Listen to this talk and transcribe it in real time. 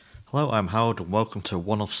Hello, I'm Howard and welcome to a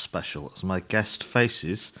one-off special as my guest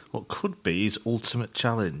faces what could be his ultimate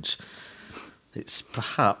challenge. It's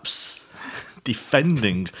perhaps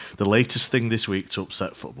defending the latest thing this week to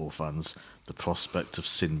upset football fans, the prospect of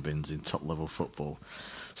sin bins in top-level football.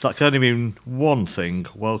 So that can only mean one thing.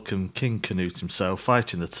 Welcome King Canute himself,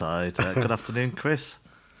 fighting the tide. Good afternoon, Chris.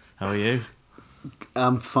 How are you?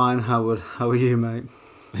 I'm fine, Howard. How are you, mate?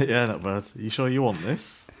 Yeah, not bad. Are you sure you want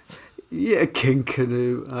this? Yeah, King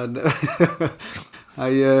Canute. I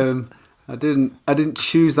didn't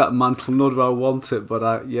choose that mantle, nor do I want it. But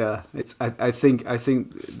I think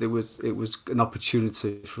it was an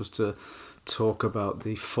opportunity for us to talk about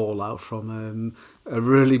the fallout from a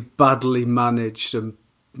really badly managed and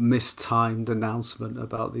mistimed announcement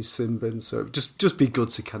about these sin bins. So just be good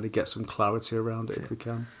to kind of get some clarity around it if we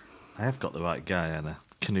can. I have got the right guy, Anna.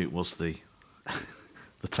 Canute was the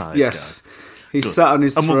tide yes. guy. He Good. sat on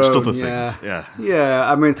his Amongst throne. other things, yeah. Yeah,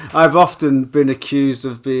 I mean, I've often been accused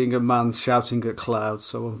of being a man shouting at clouds,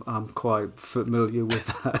 so I'm quite familiar with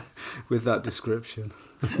that description.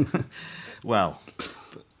 Well,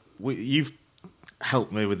 you've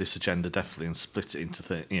helped me with this agenda definitely and split it into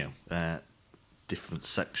different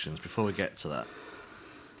sections. Before we get to that,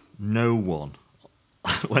 no one,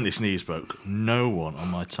 when his knees broke, no one on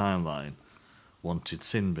my timeline wanted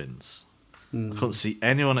sin bins. I couldn't see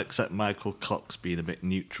anyone except Michael Cox being a bit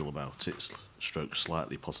neutral about it, stroke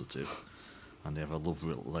slightly positive, and they have a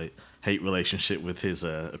love-hate relationship with his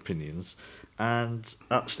opinions. And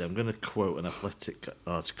actually, I'm going to quote an Athletic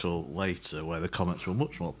article later where the comments were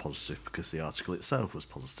much more positive because the article itself was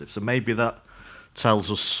positive. So maybe that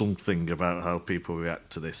tells us something about how people react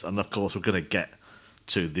to this. And of course, we're going to get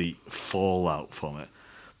to the fallout from it.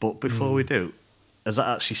 But before we do, has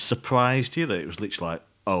that actually surprised you that it was literally like,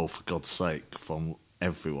 oh, for God's sake, from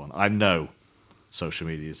everyone? I know social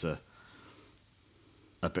media is a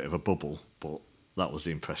bit of a bubble, but that was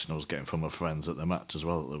the impression I was getting from my friends at the match as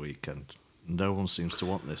well at the weekend. No one seems to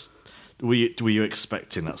want this. Were you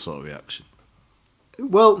expecting that sort of reaction?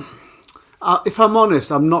 Well, if I'm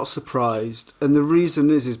honest, I'm not surprised, and the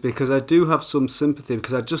reason is because I do have some sympathy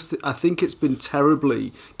because I think it's been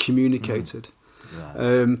terribly communicated,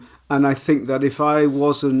 and I think that if I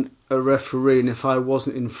wasn't a referee and if I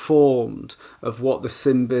wasn't informed of what the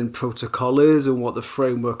sin bin protocol is and what the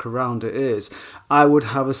framework around it is, I would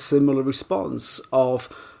have a similar response of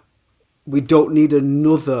we don't need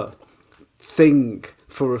another thing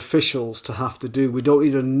for officials to have to do. We don't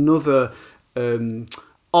need another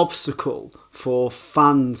obstacle for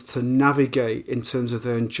fans to navigate in terms of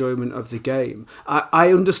their enjoyment of the game.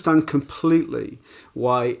 I understand completely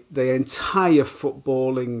why the entire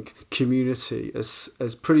footballing community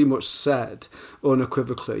has pretty much said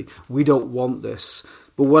unequivocally, we don't want this.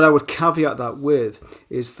 But what I would caveat that with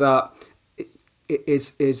is that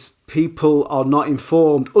is people are not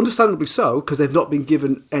informed, understandably so, because they've not been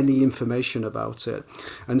given any information about it.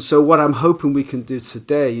 And so what I'm hoping we can do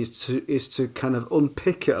today is to kind of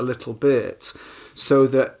unpick it a little bit so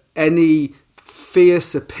that any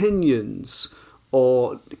fierce opinions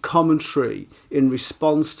or commentary in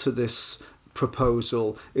response to this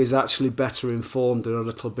proposal is actually better informed and a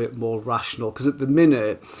little bit more rational. Because at the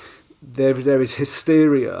minute, there is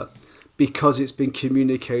hysteria because it's been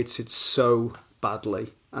communicated so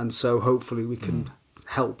badly, and so hopefully we can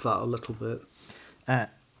help that a little bit.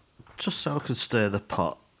 Just so I can stir the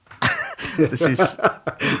pot. This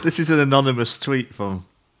is an anonymous tweet from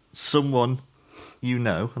someone you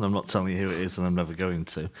know, and I'm not telling you who it is, and I'm never going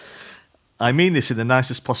to. I mean this in the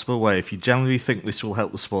nicest possible way. If you genuinely think this will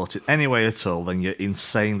help the sport in any way at all, then you're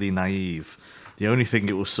insanely naive. The only thing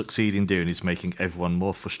it will succeed in doing is making everyone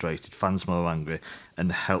more frustrated, fans more angry,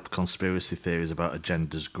 and help conspiracy theories about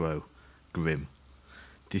agendas grow. Grim.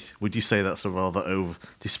 Would you say that's a rather over...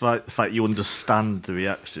 Despite the fact you understand the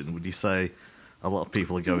reaction, would you say a lot of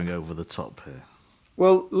people are going over the top here?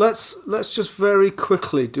 Well, let's just very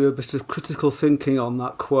quickly do a bit of critical thinking on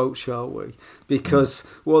that quote, shall we? Because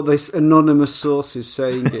what this anonymous source is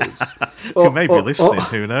saying is... who may be listening,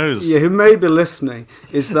 who knows? Yeah, who may be listening,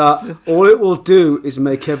 is that all it will do is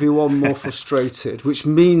make everyone more frustrated, which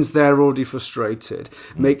means they're already frustrated,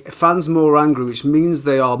 make fans more angry, which means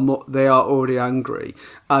they are already angry,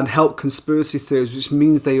 and help conspiracy theories, which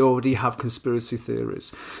means they already have conspiracy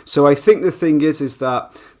theories. So I think the thing is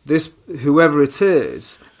that this, whoever it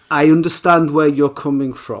is, I understand where you're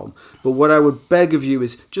coming from, but what I would beg of you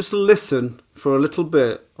is just listen for a little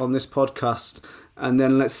bit on this podcast, and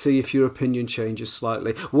then let's see if your opinion changes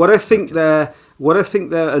slightly. What I think they're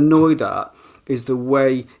annoyed at is the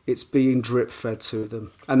way it's being drip fed to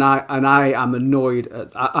them, and I am annoyed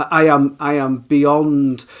at. I am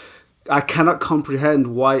beyond I cannot comprehend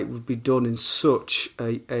why it would be done in such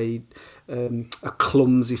a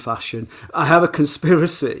clumsy fashion. I have a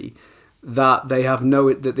conspiracy that they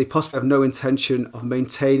possibly have no intention of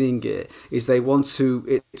maintaining it. Is they want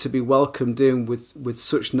it to be welcomed in with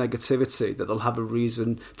such negativity that they'll have a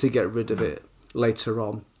reason to get rid of it later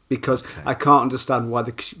on. Because I can't understand why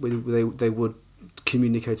they would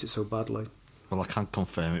communicate it so badly. Well, I can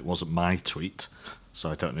confirm it wasn't my tweet. So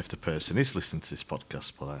I don't know if the person is listening to this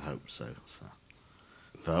podcast, but I hope so.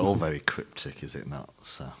 They're all very cryptic, is it not?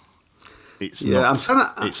 So it's not.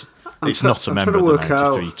 It's not a member of the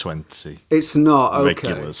 9320. It's not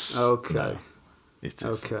regulars. Okay. No, it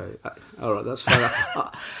is. Okay. All right. That's fair.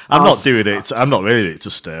 I'm not doing it. I'm not really doing it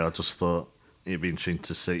to stare. I just thought it'd be interesting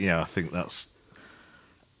to see. I think that's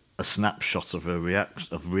a snapshot of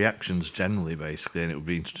reactions generally, basically, and it would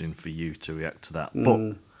be interesting for you to react to that.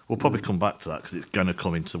 But we'll probably come back to that because it's going to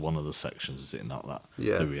come into one of the sections, is it not?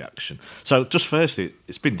 The reaction. So, just firstly,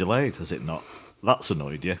 it's been delayed, has it not? That's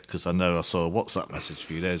annoyed you because I know I saw a WhatsApp message a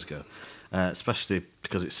few days ago, especially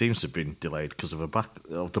because it seems to have been delayed because of the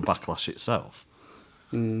backlash itself,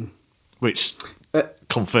 which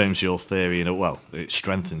confirms your theory. It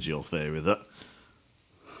strengthens your theory that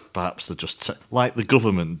perhaps they're just like the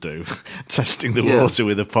government do, testing the water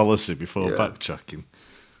with a policy before backtracking.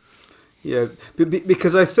 Yeah,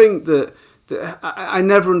 because I think that I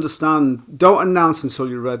never understand. Don't announce until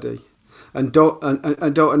you're ready, and don't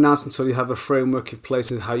announce until you have a framework in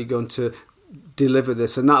place of how you're going to deliver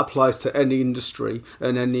this, and that applies to any industry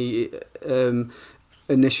and any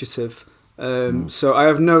initiative. So I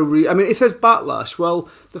have no. If there's backlash, well,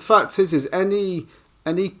 the fact is any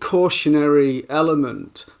cautionary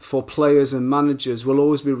element for players and managers will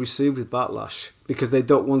always be received with backlash because they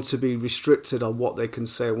don't want to be restricted on what they can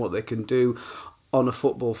say and what they can do on a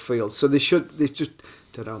football field. So they just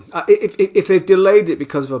don't know. If they've delayed it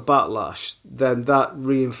because of a backlash, then that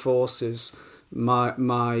reinforces my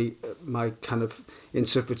kind of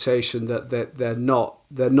interpretation that they're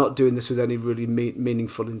not doing this with any really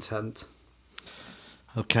meaningful intent.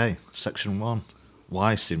 Okay, section 1.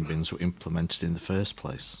 Why sin bins were implemented in the first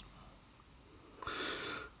place?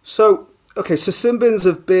 So sin bins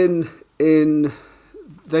have been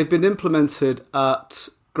implemented at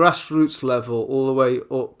grassroots level all the way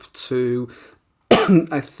up to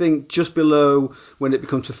I think just below when it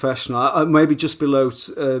becomes professional, maybe just below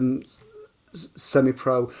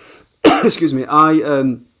semi-pro. Excuse me.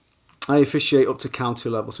 I officiate up to county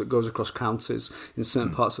level, so it goes across counties in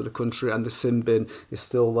certain parts of the country, and the sin bin is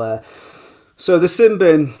still there. So the sin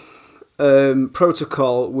bin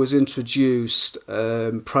protocol was introduced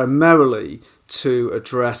primarily to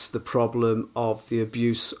address the problem of the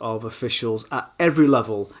abuse of officials at every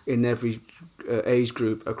level in every age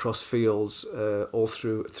group across fields all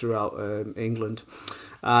throughout England,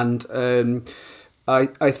 and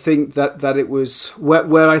I think that it was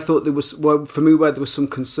where I thought there was for me where there was some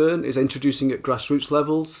concern is introducing at grassroots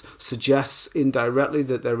levels suggests indirectly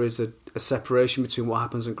that there is a separation between what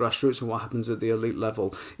happens at grassroots and what happens at the elite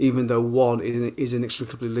level, even though one is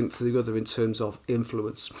inextricably linked to the other in terms of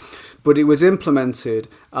influence. But it was implemented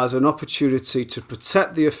as an opportunity to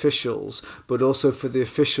protect the officials, but also for the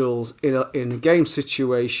officials in a game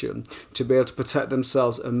situation to be able to protect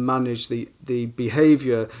themselves and manage the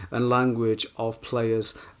behaviour and language of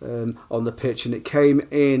players on the pitch. And it came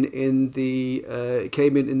in the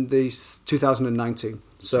 2019.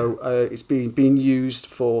 So it's been used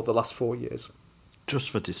for the last 4 years.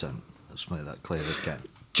 Just for dissent. Let's make that clear again.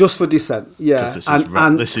 Just for dissent, yeah.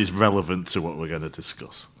 This is relevant to what we're going to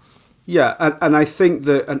discuss. Yeah, and I think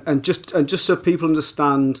that, and just so people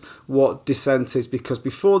understand what dissent is, because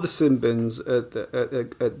before the sin bins at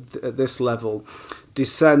this level,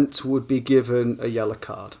 dissent would be given a yellow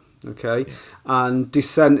card. Okay, and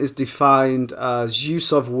dissent is defined as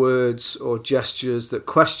use of words or gestures that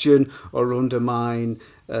question or undermine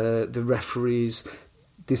the referee's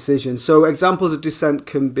decision. So examples of dissent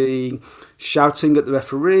can be shouting at the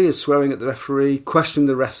referee, swearing at the referee, questioning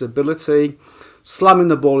the ref's ability, slamming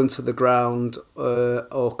the ball into the ground,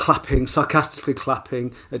 or sarcastically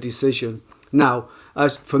clapping a decision. Now,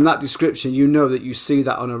 as from that description, you know that you see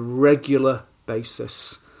that on a regular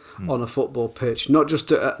basis on a football pitch, not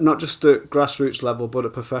just at grassroots level, but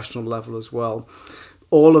at professional level as well.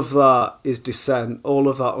 All of that is dissent. All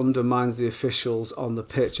of that undermines the officials on the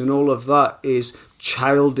pitch, and all of that is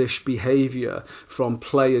childish behaviour from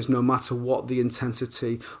players, no matter what the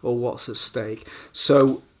intensity or what's at stake.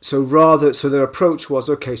 So their approach was,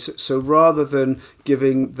 okay, so rather than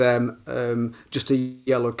giving them just a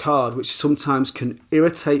yellow card, which sometimes can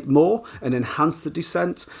irritate more and enhance the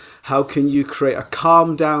dissent, how can you create a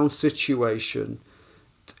calm down situation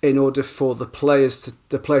in order for the player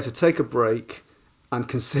to take a break and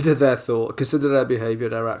consider their behaviour,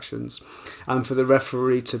 their actions, and for the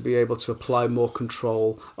referee to be able to apply more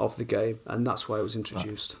control of the game, and that's why it was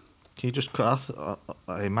introduced. Right. Can you just cut off?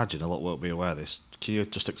 I imagine a lot won't be aware of this. Can you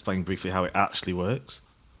just explain briefly how it actually works?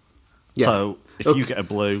 Yeah. So if you get a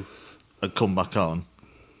blue and come back on,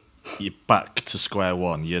 you're back to square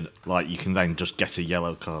one. You can then just get a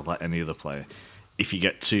yellow card like any other player. If you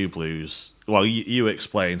get 2 blues, well, you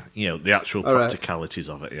explain, the actual practicalities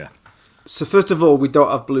of it. Yeah. So first of all, we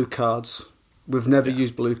don't have blue cards. We've never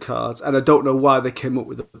used blue cards, and I don't know why they came up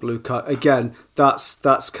with a blue card. Again,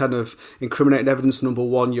 that's kind of incriminating evidence number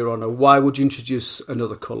 1, Your Honour. Why would you introduce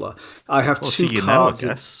another colour? I have 2 cards. I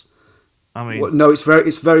guess. I mean, well, no, it's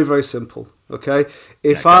very, very simple. Okay,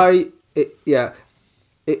 if I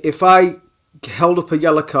held up a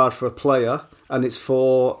yellow card for a player and it's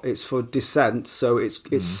for dissent, so it's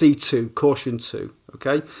C2, caution 2.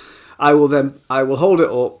 Okay, I will hold it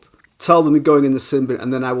up, tell them you're going in the sin bin,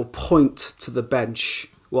 and then I will point to the bench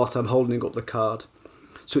whilst I'm holding up the card.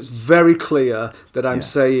 So it's very clear that I'm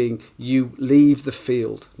saying you leave the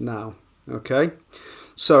field now. Okay,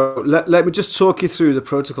 so let me just talk you through the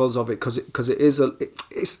protocols of it because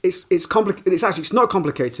it's complicated. It's not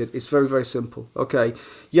complicated. It's very, very simple. Okay,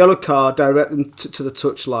 yellow card, direct them to the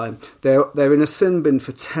touchline. They're in a sin bin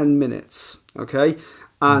for 10 minutes. Okay,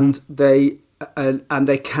 and they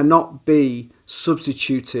cannot be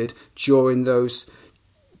substituted during those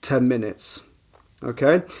 10 minutes.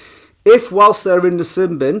 Okay, if whilst they're in the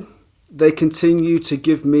sin bin they continue to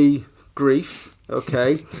give me grief,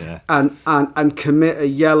 okay, and commit a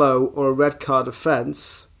yellow or a red card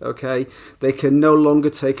offence, okay, they can no longer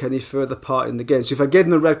take any further part in the game. So if I gave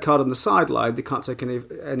them a red card on the sideline, they can't take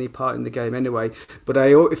any part in the game anyway. But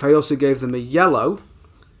if I also gave them a yellow,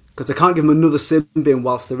 because I can't give them another sin bin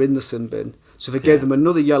whilst they're in the sin bin. So if I gave them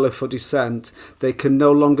another yellow for dissent, they can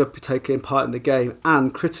no longer be taking part in the game,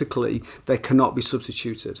 and critically, they cannot be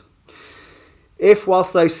substituted. If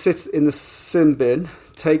whilst they sit in the sin bin,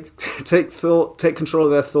 take control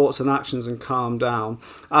of their thoughts and actions and calm down,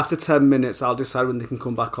 after 10 minutes, I'll decide when they can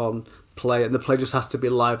come back on play, and the play just has to be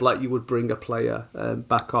live, like you would bring a player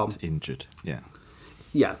back on. Injured, yeah.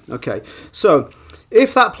 Yeah, okay. So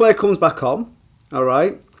if that player comes back on, all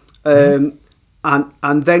right, and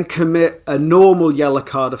then commit a normal yellow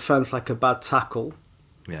card offence like a bad tackle,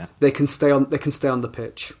 they can stay on the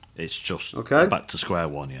pitch. It's just back to square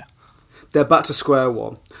one, yeah. They're back to square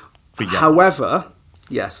one. However,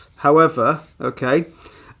 okay,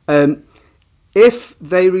 if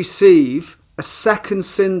they receive a second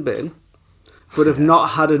sin bin but have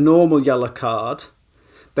not had a normal yellow card,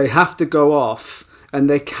 they have to go off and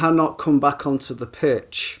they cannot come back onto the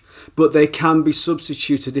pitch, but they can be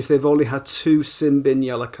substituted if they've only had 2 sin bin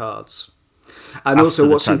yellow cards. And after also,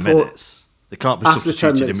 what's important, minutes. They can't be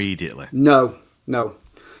substituted immediately. No.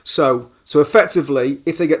 So effectively,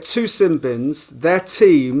 if they get 2 sin bins, their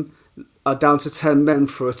team are down to 10 men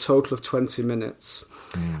for a total of 20 minutes.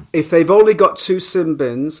 If they've only got 2 sin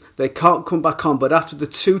bins, they can't come back on, but after the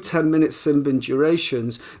 2 10-minute sin bin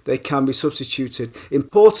durations, they can be substituted.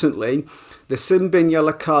 Importantly, the sin bin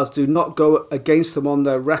yellow cards do not go against them on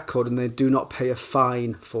their record, and they do not pay a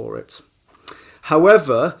fine for it.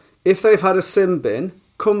 However, if they've had a sin bin,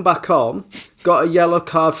 come back on, got a yellow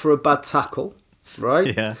card for a bad tackle,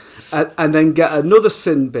 right? Yeah. And then get another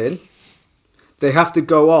sin bin, they have to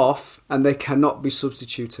go off and they cannot be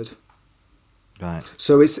substituted. Right.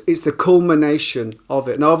 So it's the culmination of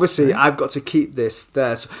it. Now, obviously, I've got to keep this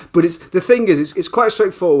there. But the thing is, it's quite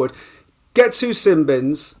straightforward. Get 2 sin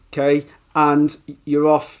bins, okay, and you're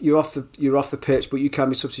off the pitch, but you can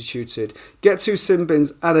be substituted. Get 2 sin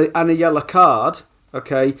bins and a yellow card,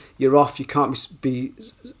 okay, you're off. You can't be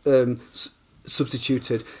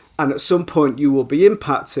substituted. And at some point, you will be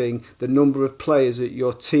impacting the number of players that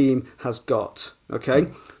your team has got. Okay,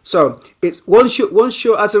 so it's once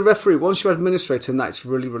you're as a referee, once you're administrating that, it's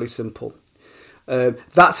really, really simple.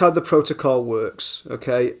 That's how the protocol works.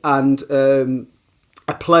 Okay, and a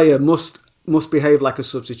player must behave like a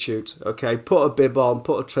substitute. Okay, put a bib on,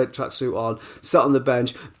 put a tracksuit on, sit on the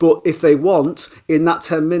bench. But if they want, in that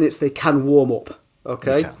 10 minutes, they can warm up.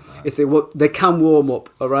 Okay, if they want, they can warm up.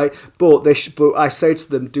 All right, but but I say to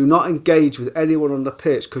them, do not engage with anyone on the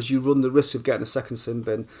pitch because you run the risk of getting a second sin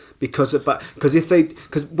bin. Because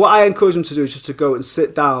what I encourage them to do is just to go and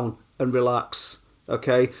sit down and relax.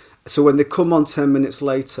 Okay, so when they come on 10 minutes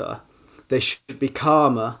later, they should be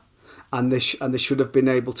calmer. And they should have been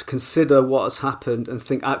able to consider what has happened and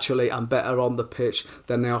think, actually, I'm better on the pitch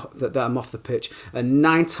than I'm off the pitch. And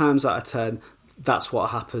 9 times out of 10, that's what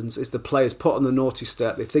happens. Is the players put on the naughty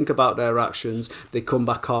step, they think about their actions, they come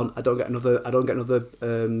back on. I don't get another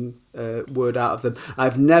word out of them.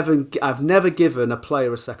 I've never given a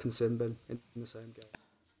player a second sin bin in the same game.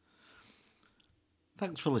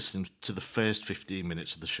 Thanks for listening to the first 15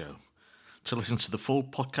 minutes of the show. To listen to the full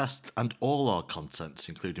podcast and all our contents,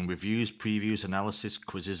 including reviews, previews, analysis,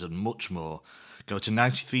 quizzes and much more, go to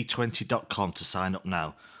 9320.com to sign up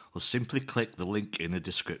now, or simply click the link in the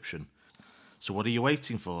description. So what are you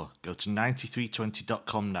waiting for? Go to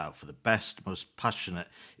 9320.com now for the best, most passionate,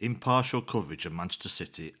 impartial coverage of Manchester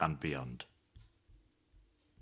City and beyond.